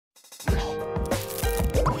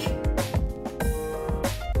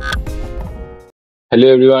Hello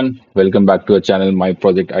everyone, welcome back to our channel My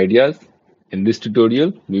Project Ideas. In this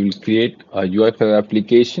tutorial, we will create a UI5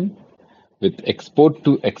 application with export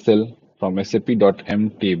to Excel from sap.m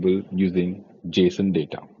table using JSON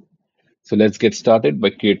data. So let's get started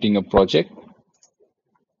by creating a project.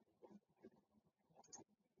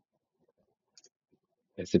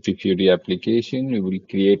 SAP Fury application, we will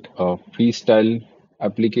create a freestyle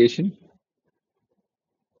application.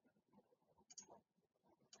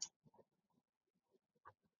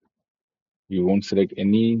 We won't select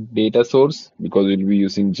any data source because we'll be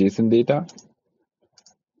using JSON data.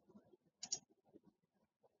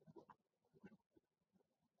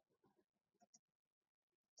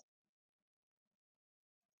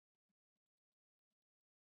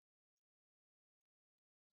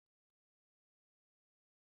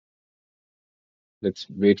 Let's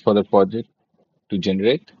wait for the project to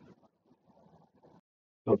generate.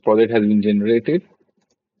 Our project has been generated.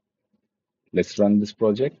 Let's run this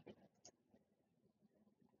project.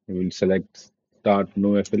 We will select Start No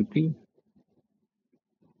FLP.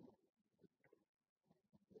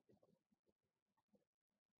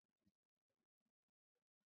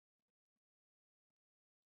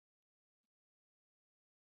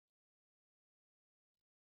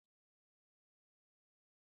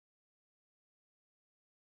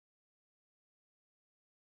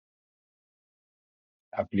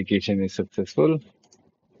 Application is successful.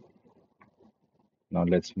 Now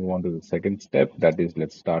let's move on to the second step. That is,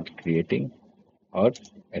 let's start creating our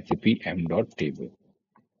SAP m.table.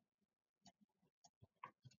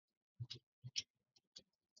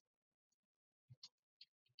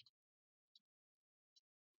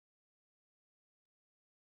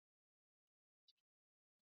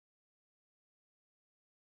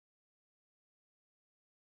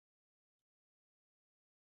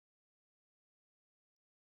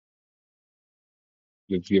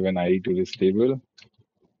 Let's give an ID to this table,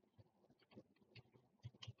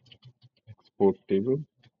 export table.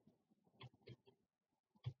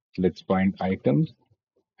 Let's find items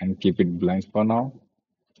and keep it blank for now.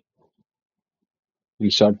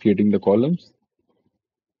 We'll start creating the columns.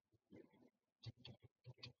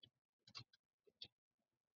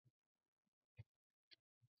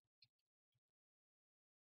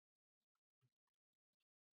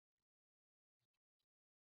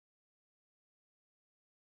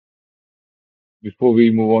 Before we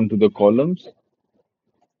move on to the columns,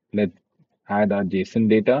 let's add our JSON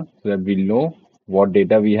data so that we'll know what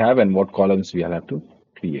data we have and what columns we have to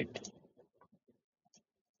create.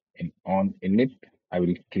 In it, I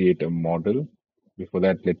will create a model. Before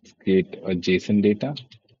that, let's create a JSON data.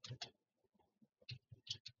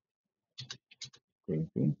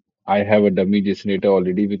 I have a dummy JSON data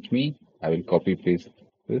already with me. I will copy paste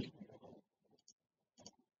this.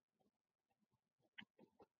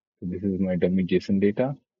 So this is my dummy JSON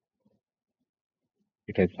data.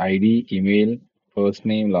 It has ID, email, first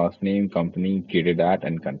name, last name, company, created at,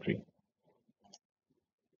 and country.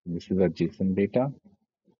 This is our JSON data.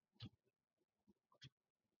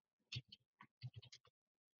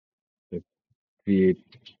 Let's create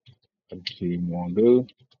a G model.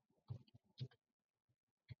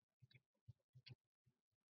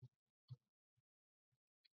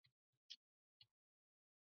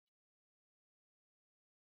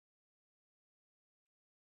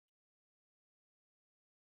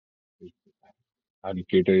 I will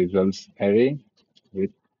create a results array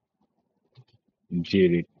with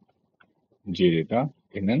JData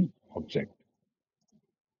in an object.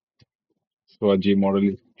 So our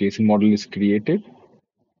JSON model is created,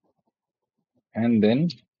 and then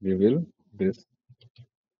we will this,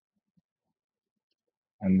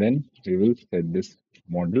 and then we will set this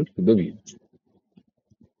model to the view.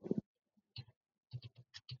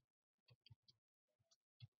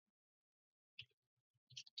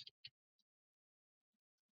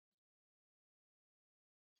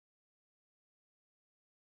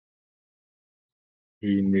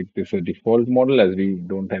 We make this a default model as we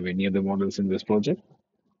don't have any other models in this project.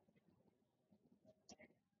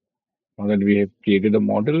 Now that we have created a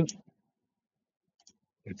model,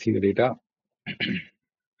 let's see the data.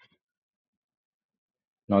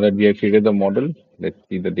 Now that we have created the model, let's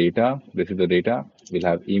see the data. This is the data. We'll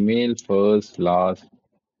have email, first, last,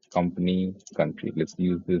 company, country. Let's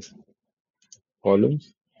use this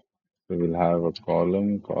columns. So we'll have a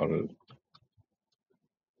column called,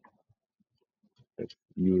 let's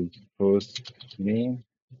use first name.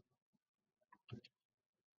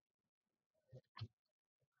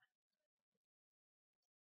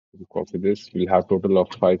 We'll copy this. We'll have total of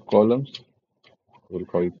 5 columns. We'll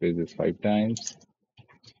copy paste this 5 times.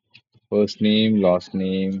 First name, last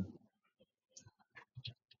name,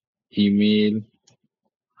 email,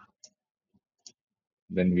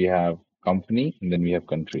 then we have company, and then we have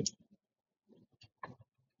country.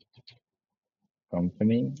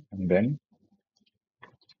 Company, and then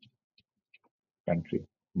country.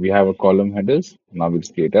 We have a column headers. Now we'll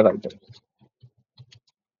create a writer.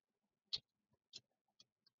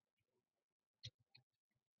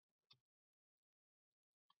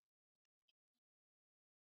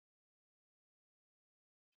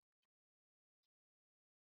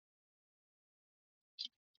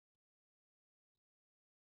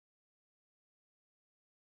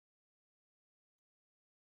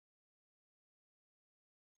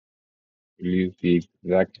 We'll use the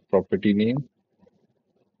exact property name.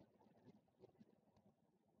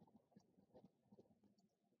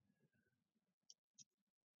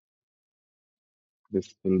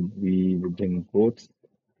 This will be within quotes.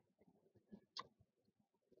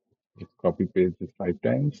 Let's copy paste this 5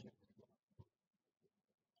 times.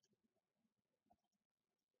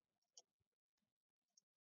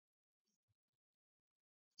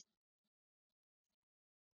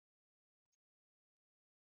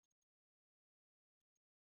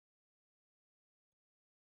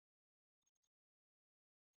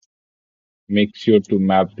 Make sure to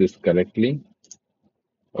map this correctly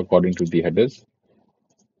according to the headers.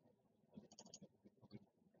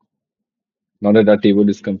 Now that our table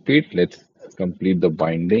is complete, let's complete the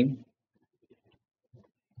binding.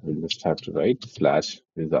 We'll just have to write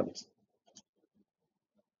 /results.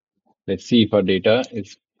 Let's see if our data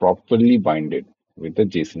is properly binded with the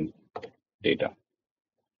JSON data.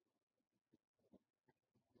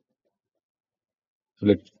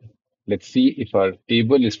 So let's see if our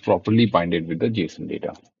table is properly binded with the JSON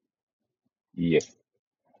data. Yes.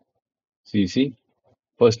 So you see,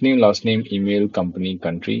 first name, last name, email, company,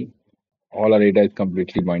 country, all our data is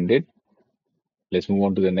completely binded. Let's move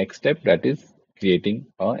on to the next step, that is creating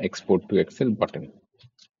a export to Excel button.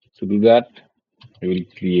 To do that, we will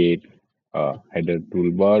create a header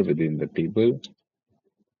toolbar within the table.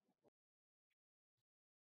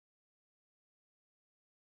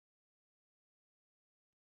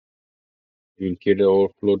 We will create an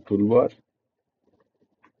overflow toolbar,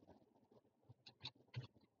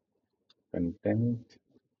 content.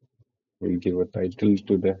 We'll give a title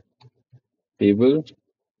to the table,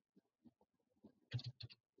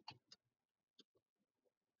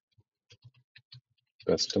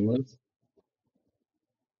 customers.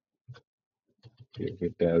 Give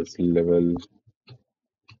it as level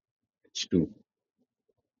H2.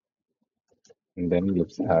 And then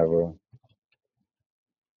let's have a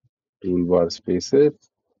toolbar spaces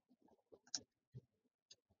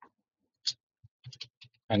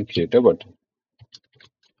and create a button.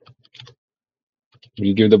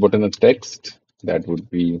 We'll give the button a text that would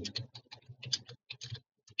be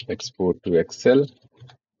export to Excel,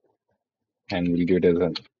 and we'll give it as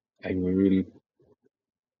an we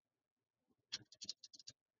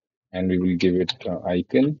will give it an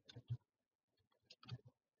icon,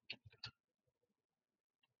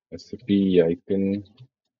 SAP icon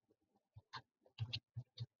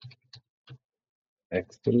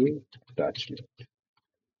Excel attachment.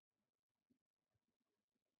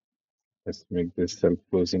 Let's make this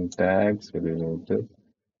self-closing tags. We'll remove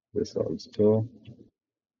this also.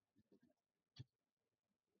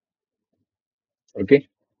 Okay,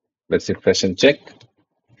 let's refresh and check.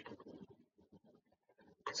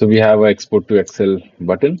 So we have our export to Excel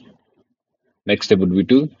button. Next step would be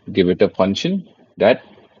to give it a function that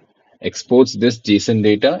exports this JSON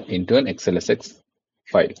data into an XLSX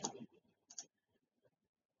file.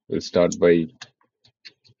 We'll start by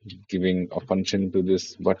giving a function to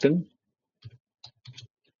this button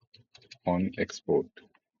on export.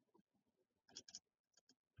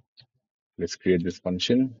 Let's create this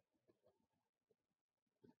function.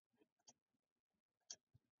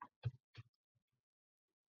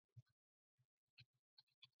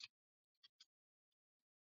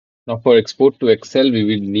 Now for export to Excel, we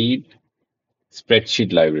will need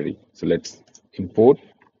spreadsheet library. So let's import.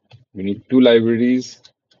 We need two libraries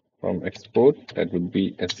from export. That would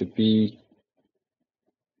be SAP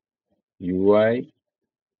UI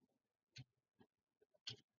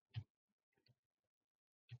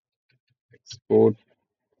export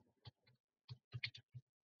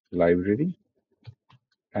library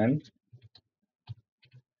and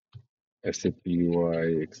SAP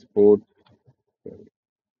UI export,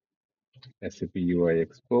 SAP UI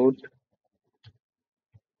export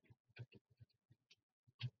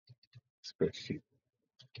spreadsheet.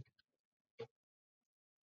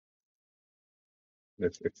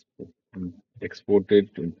 Let's export it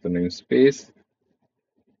into the namespace.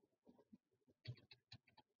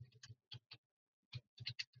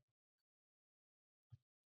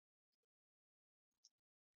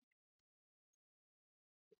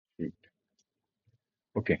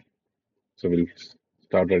 Okay, so we'll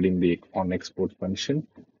start writing the on export function.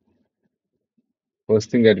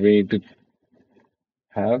 First thing that we need to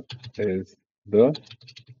have is the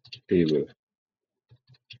table.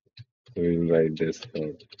 So we'll write this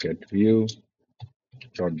for get view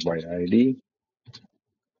dot by ID.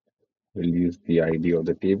 We'll use the ID of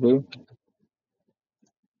the table.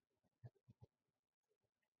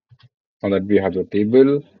 Now that we have the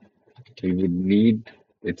table, we would need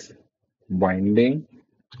its binding.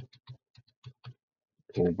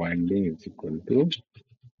 O binding is equal to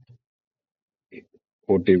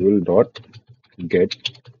O table dot get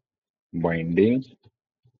binding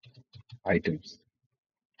items.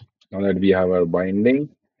 Now that we have our binding,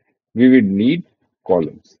 we would need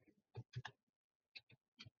columns.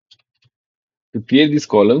 To create these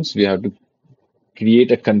columns, we have to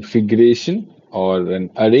create a configuration or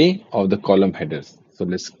an array of the column headers. So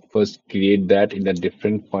let's first create that in a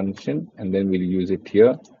different function and then we'll use it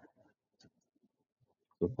here.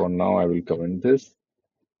 So for now, I will comment this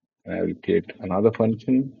and I will create another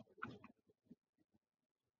function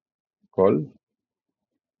called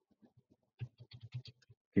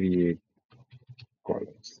create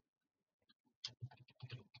columns.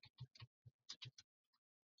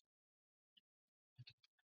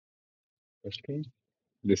 Okay,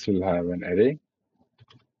 this will have an array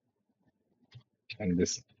and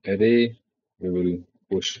this array we will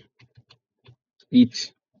push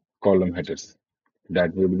each column headers.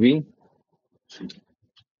 That would be,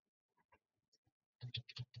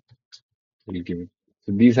 we'll give it.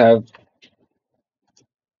 So these have,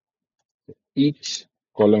 each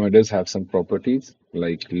column headers have some properties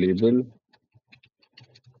like label,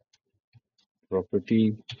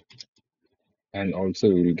 property, and also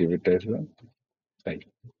we will give it as a type.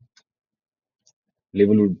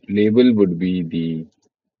 Label would be the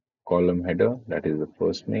column header, that is the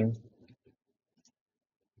first name.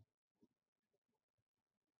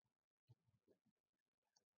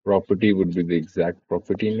 Property would be the exact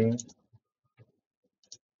property name.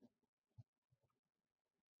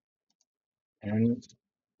 And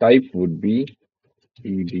type would be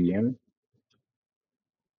EDM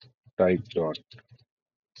type dot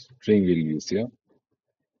string we'll use here.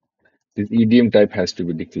 This EDM type has to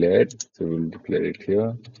be declared, so we'll declare it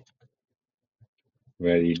here,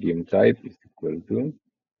 where EDM type is equal to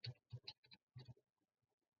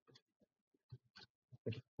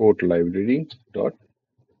export library dot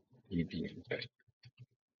EDM type.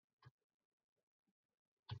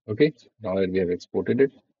 Okay, now that we have exported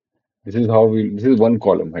it, this is one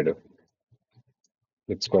column header.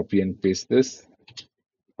 Let's copy and paste this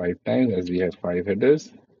 5 times as we have 5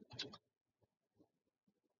 headers.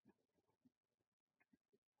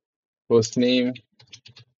 First name,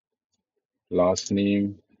 last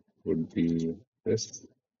name would be this.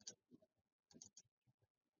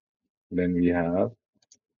 Then we have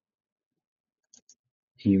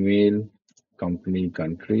email, company,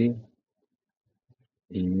 country,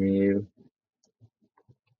 email,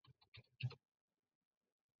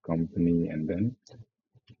 company, and then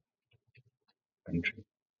country.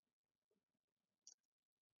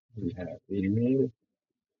 We have email,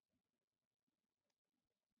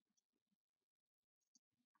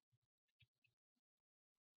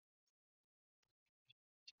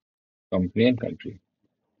 company, and country.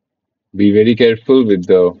 Be very careful with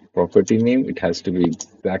the property name. It has to be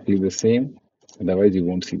exactly the same. Otherwise, you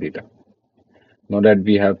won't see data. Now that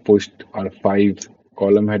we have pushed our 5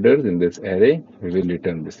 column headers in this array, we will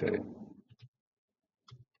return this array.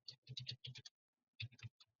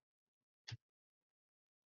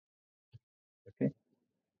 Okay,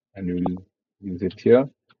 and we will use it here.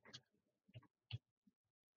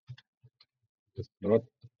 Just dot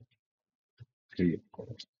create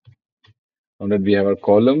column. Now that we have our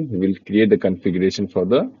column, we will create the configuration for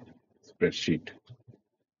the spreadsheet.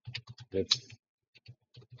 Let's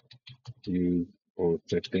use our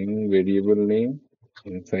setting variable name.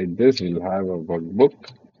 Inside this, we'll have a workbook.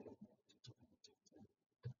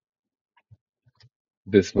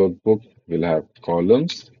 This workbook will have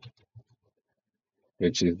columns,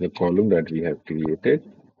 which is the column that we have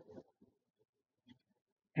created,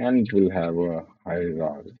 and it will have a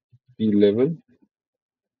hierarchy level.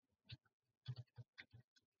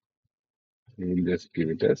 We will just give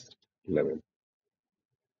it as level.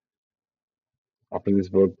 After this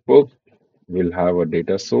workbook, we'll have a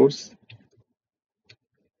data source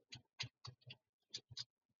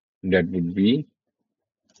that would be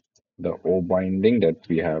the O binding that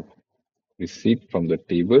we have received from the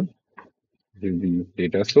table. This is the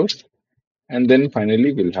data source. And then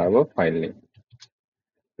finally, we'll have a file name.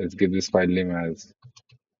 Let's give this file name as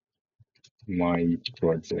my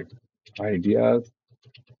project ideas.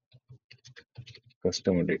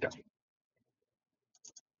 customer data.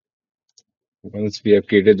 Once we have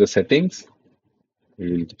created the settings,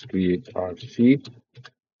 we will create our sheet,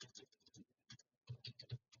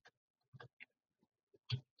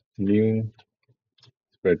 new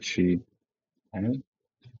spreadsheet, and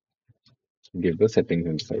give the settings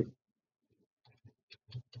inside.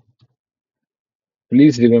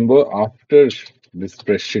 Please remember, after this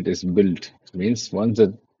spreadsheet is built, means once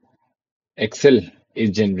the Excel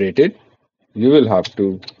is generated, you will have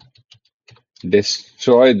to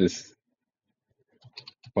destroy this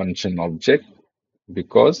function object,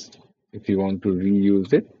 because if you want to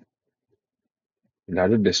reuse it, you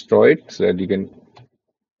have to destroy it so that you can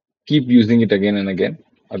keep using it again and again.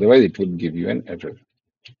 Otherwise, it will give you an error.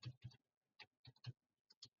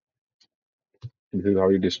 This is how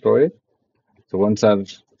you destroy it. So once our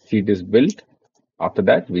sheet is built, after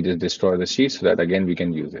that, we just destroy the sheet so that again we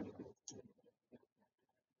can use it.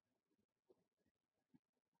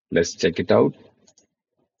 Let's check it out.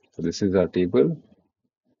 So this is our table.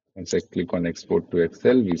 Once I click on export to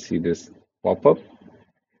Excel, we see this pop up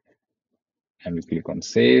and we click on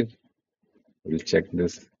save. We'll check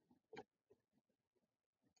this.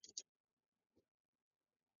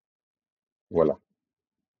 Voila.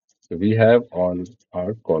 So we have all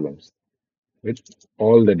our columns with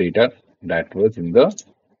all the data that was in the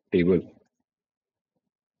table.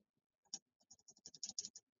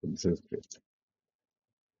 So this is great.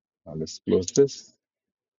 Now let's close this.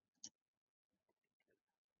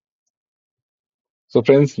 So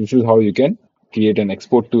friends, this is how you can create an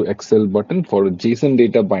export to Excel button for a JSON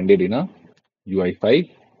data binded in a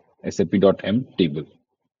UI5 SAP.m table.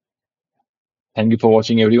 Thank you for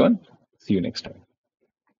watching, everyone. See you next time.